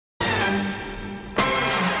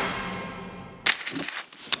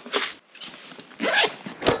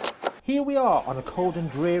Here we are on a cold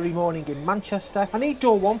and dreary morning in Manchester. I need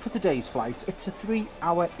door one for today's flight. It's a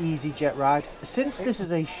 3-hour EasyJet ride. Since this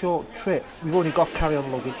is a short trip, we've only got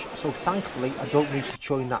carry-on luggage, so thankfully I don't need to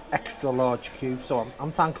join that extra large queue, so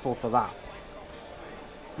I'm thankful for that.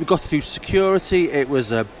 We got through security, it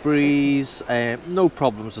was a breeze, no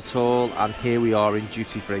problems at all, and here we are in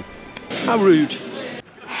duty free. How rude.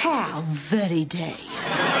 How very dare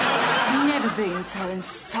you. Never been so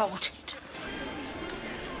insulted.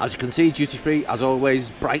 As you can see, duty free, as always,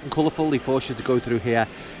 bright and colourful. They force you to go through here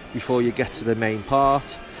before you get to the main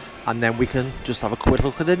part, and then we can just have a quick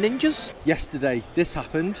look at the ninjas. Yesterday, this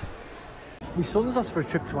happened. My son's asked for a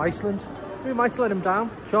trip to Iceland. We might let him down.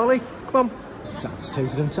 Charlie, come on. Dad's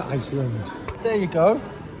taking him to Iceland. There you go.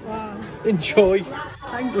 Wow. Enjoy.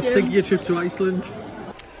 Thank Let's you. think of your trip to Iceland.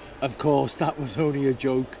 Of course, that was only a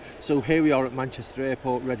joke. So here we are at Manchester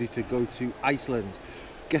Airport, ready to go to Iceland.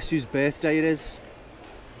 Guess whose birthday it is?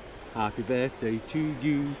 Happy birthday to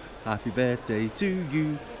you, happy birthday to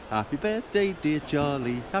you, happy birthday dear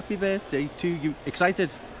Charlie, happy birthday to you.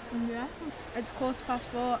 Excited? Yeah, it's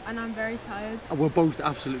 4:15 and I'm very tired. And we're both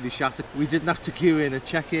absolutely shattered. We didn't have to queue in a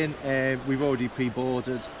check-in, we've already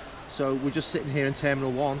pre-boarded. So we're just sitting here in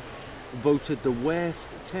Terminal 1, voted the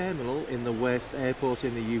worst terminal in the worst airport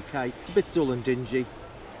in the UK. It's a bit dull and dingy,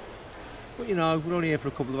 but you know, we're only here for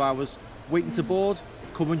a couple of hours, waiting to board.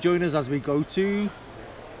 Come and join us as we go to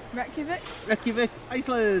Reykjavik,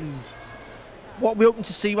 Iceland. What are we hoping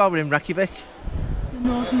to see while we're in Reykjavik? The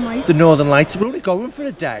Northern Lights. The Northern Lights. We're only going for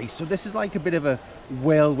a day, so this is like a bit of a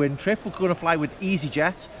whirlwind trip. We're going to fly with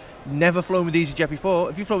EasyJet. Never flown with EasyJet before.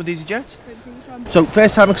 Have you flown with EasyJet? So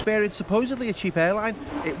first time experience, supposedly a cheap airline.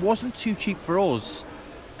 It wasn't too cheap for us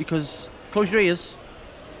because, close your ears,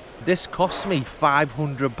 this cost me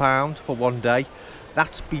 £500 for one day.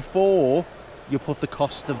 That's before you put the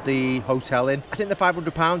cost of the hotel in. I think the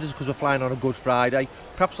 £500 is because we're flying on a Good Friday.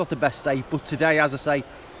 Perhaps not the best day, but today, as I say,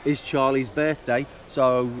 is Charlie's birthday,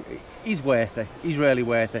 so he's worth it. He's really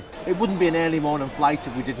worth it. It wouldn't be an early morning flight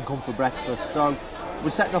if we didn't come for breakfast, so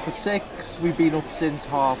we're setting off at 6. We've been up since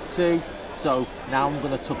 2:30, so now I'm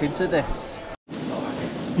going to tuck into this.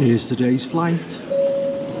 Here's today's flight.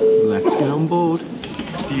 Let's get on board.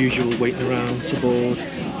 The usual waiting around to board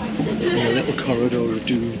in a little corridor of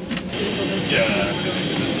doom.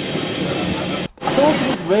 I thought I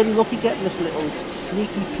was really lucky getting this little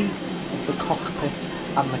sneaky peek of the cockpit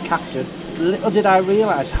and the captain. Little did I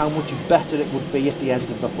realise how much better it would be at the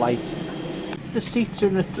end of the flight. The seats are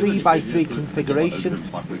in a 3x3 configuration.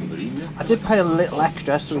 I did pay a little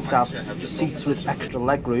extra so we could have seats with extra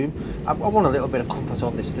leg room. I want a little bit of comfort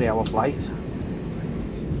on this 3-hour flight.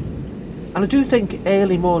 And I do think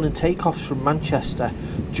early morning takeoffs from Manchester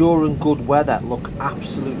during good weather look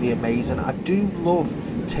absolutely amazing. I do love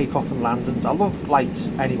takeoff and landings. I love flights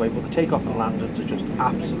anyway, but the takeoff and landings are just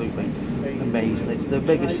absolutely amazing. It's the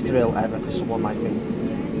biggest thrill ever for someone like me.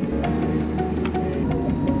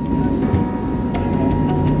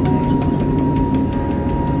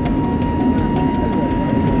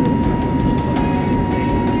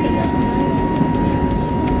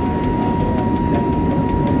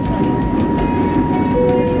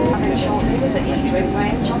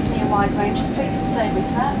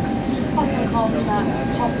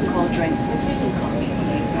 Hot and cold drinks, including coffee,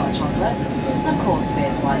 hot chocolate, and of course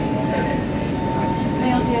beers, wine and spirits.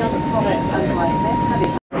 Meal deals, products and prices have you.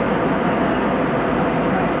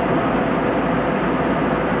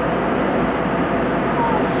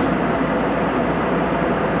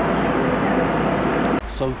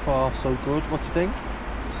 So far, so good. What do you think?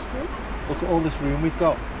 It's good. Look at all this room we've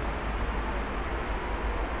got.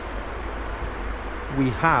 We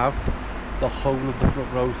have the whole of the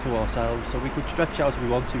front row to ourselves, so we could stretch out if we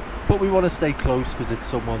want to, but we want to stay close because it's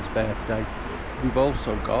someone's birthday. We've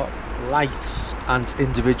also got lights and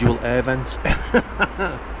individual air vents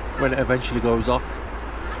when it eventually goes off,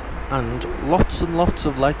 and lots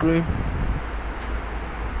of leg room.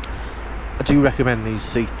 I do recommend these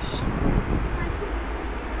seats,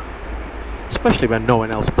 especially when no one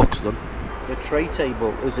else books them. The tray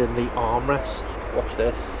table is in the armrest. Watch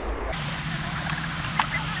this.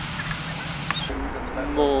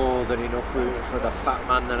 More than enough room for the fat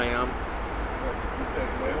man that I am.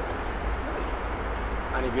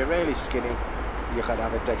 And if you're really skinny, you could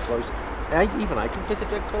have it dead close. Hey, even I can fit it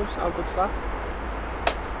dead close. How good's that?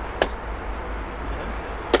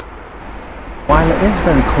 While it is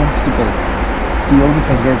very comfortable, the only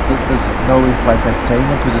thing is that there's no in-flight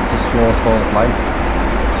entertainment because it's a short haul flight.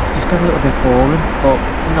 So it's just getting a little bit boring, but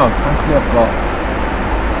you know, thankfully I've got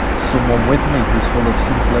someone with me who's full of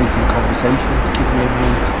scintillating conversations, keeping me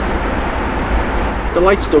amused. The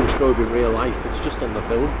lights don't strobe in real life, it's just on the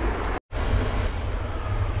film.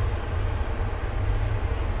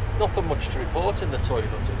 Nothing much to report in the toilet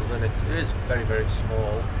other than it is very, very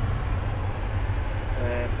small.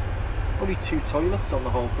 Only 2 toilets on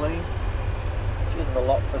the whole plane, which isn't a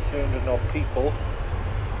lot for 300 odd people.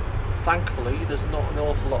 Thankfully, there's not an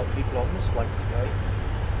awful lot of people on this flight today.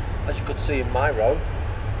 As you could see in my row,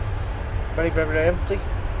 very, very empty.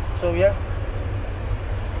 So yeah,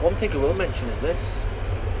 one thing I will mention is this.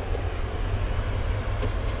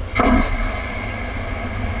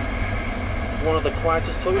 One of the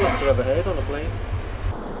quietest toilets I've ever heard on a plane.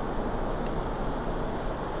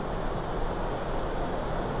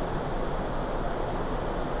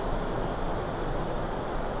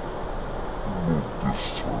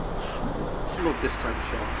 I love this type of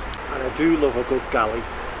shot, and I do love a good galley,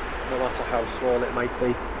 no matter how small it might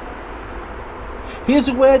be. Here's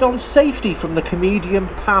a word on safety from the comedian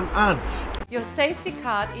Pam Ann. Your safety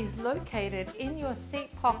card is located in your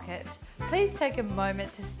seat pocket. Please take a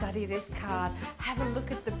moment to study this card. Have a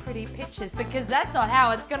look at the pretty pictures, because that's not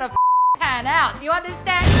how it's gonna pan out. Do you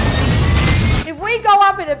understand? If we go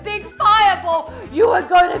up in a big fireball, you are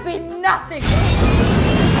going to be nothing.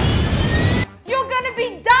 You're going to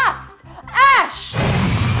be dust, ash.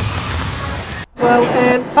 Well,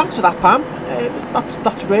 thanks for that, Pam.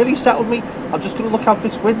 That's really settled me. I'm just going to look out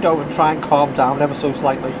this window and try and calm down ever so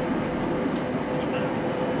slightly.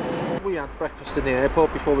 We had breakfast in the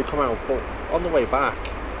airport before we come out, but on the way back,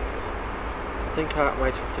 I think I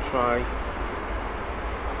might have to try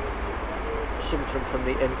something from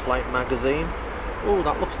the in-flight magazine. Oh,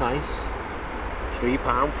 that looks nice.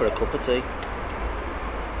 £3 for a cup of tea.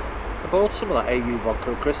 I bought some of that AU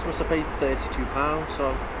vodka at Christmas. I paid £32,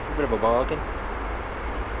 so it's a bit of a bargain.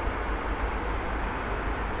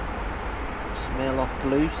 Smirnoff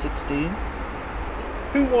Blue 16.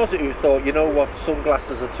 Who was it who thought, you know what,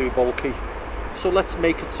 sunglasses are too bulky, so let's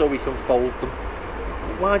make it so we can fold them?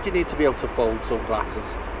 Why do you need to be able to fold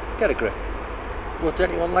sunglasses? Get a grip. Would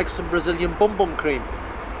anyone like some Brazilian bum bum cream?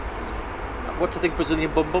 What do you think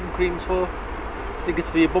Brazilian bum bum cream's for? Do you think it's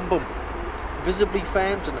for your bum bum? Visibly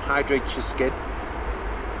firms and hydrates your skin,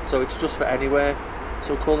 so it's just for anywhere.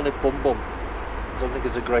 So calling it bum bum, I don't think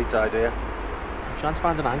is a great idea. I'm trying to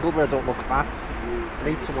find an angle where I don't look fat. I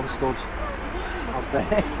need someone stood out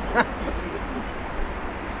there.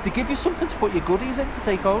 They give you something to put your goodies in to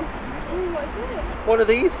take home. Ooh, what is it? One of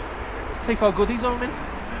these to take our goodies home in.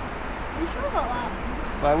 Are you sure about that?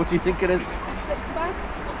 Why? What do you think it is? A sick bag?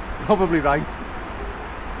 Probably right.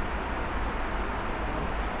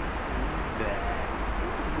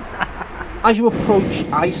 As you approach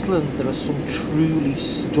Iceland, there are some truly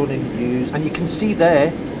stunning views, and you can see there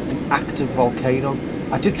the active volcano.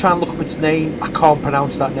 I did try and look up its name. I can't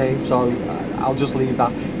pronounce that name, so I'll just leave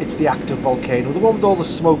that. It's the active volcano, the one with all the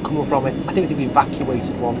smoke coming from it. I think they've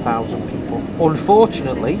evacuated 1,000 people.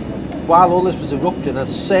 Unfortunately, while all this was erupting, a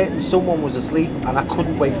certain someone was asleep, and I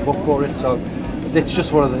couldn't wake him up for it, so it's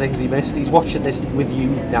just one of the things he missed. He's watching this with you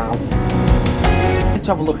now. To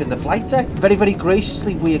have a look in the flight deck. Very, very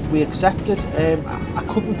graciously we accepted. I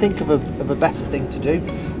couldn't think of a better thing to do.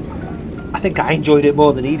 I think I enjoyed it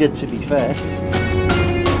more than he did, to be fair.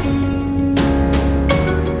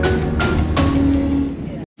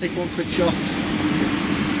 Take one quick shot.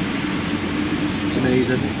 It's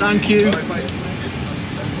amazing. Thank you.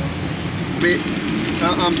 Mate,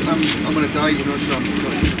 I'm gonna die, you know, Sean.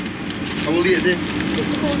 How old are you today?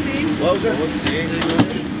 14. What was it?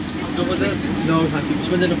 No, thank you.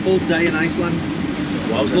 Spending a full day in Iceland.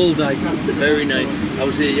 Wow, full day. Very nice. I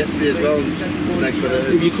was here yesterday as well. It was nice weather.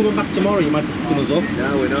 If you're coming back tomorrow, you might come us up.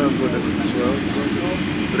 Yeah, we know. I'm going to as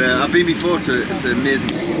well. But I've been before, so it's amazing.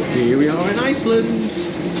 Here we are in Iceland.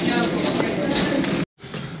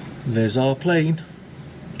 There's our plane.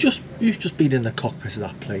 You've just been in the cockpit of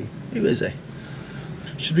that plane. Who is it?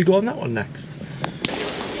 Should we go on that one next?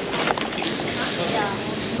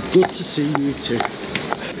 Good to see you too.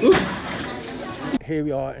 Ooh. Here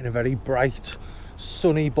we are in a very bright,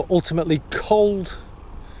 sunny, but ultimately cold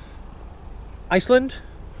Iceland.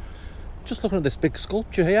 Just looking at this big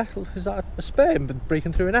sculpture here. Is that a sperm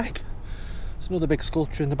breaking through an egg? There's another big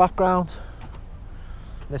sculpture in the background.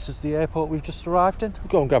 This is the airport we've just arrived in. We'll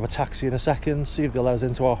go and grab a taxi in a second, see if they'll let us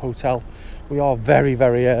into our hotel. We are very,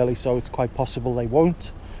 very early, so it's quite possible they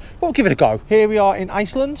won't. But we'll give it a go. Here we are in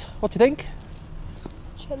Iceland. What do you think?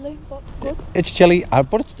 Chilly, but good. It's chilly,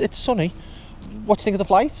 but it's sunny. What do you think of the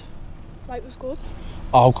flight? Flight was good.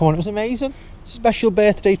 Oh, come on, it was amazing. Special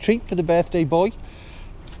birthday treat for the birthday boy.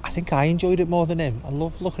 I think I enjoyed it more than him. I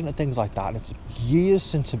love looking at things like that. And it's years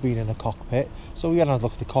since I've been in a cockpit, so we had a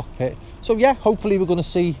look at the cockpit. So yeah, hopefully we're going to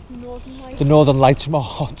see the Northern Lights from our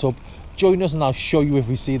hot tub. Join us and I'll show you if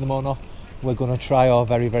we see them or not. we're going to try our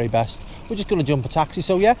very, very best. We're just going to jump a taxi.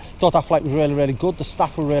 So yeah, thought that flight was really, really good. The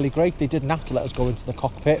staff were really great. They didn't have to let us go into the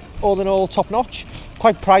cockpit. All in all, top notch.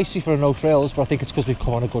 Quite pricey for a no frills, but I think it's because we've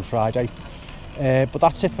come on a Good Friday. But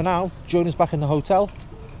that's it for now. Join us back in the hotel.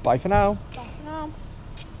 Bye for now.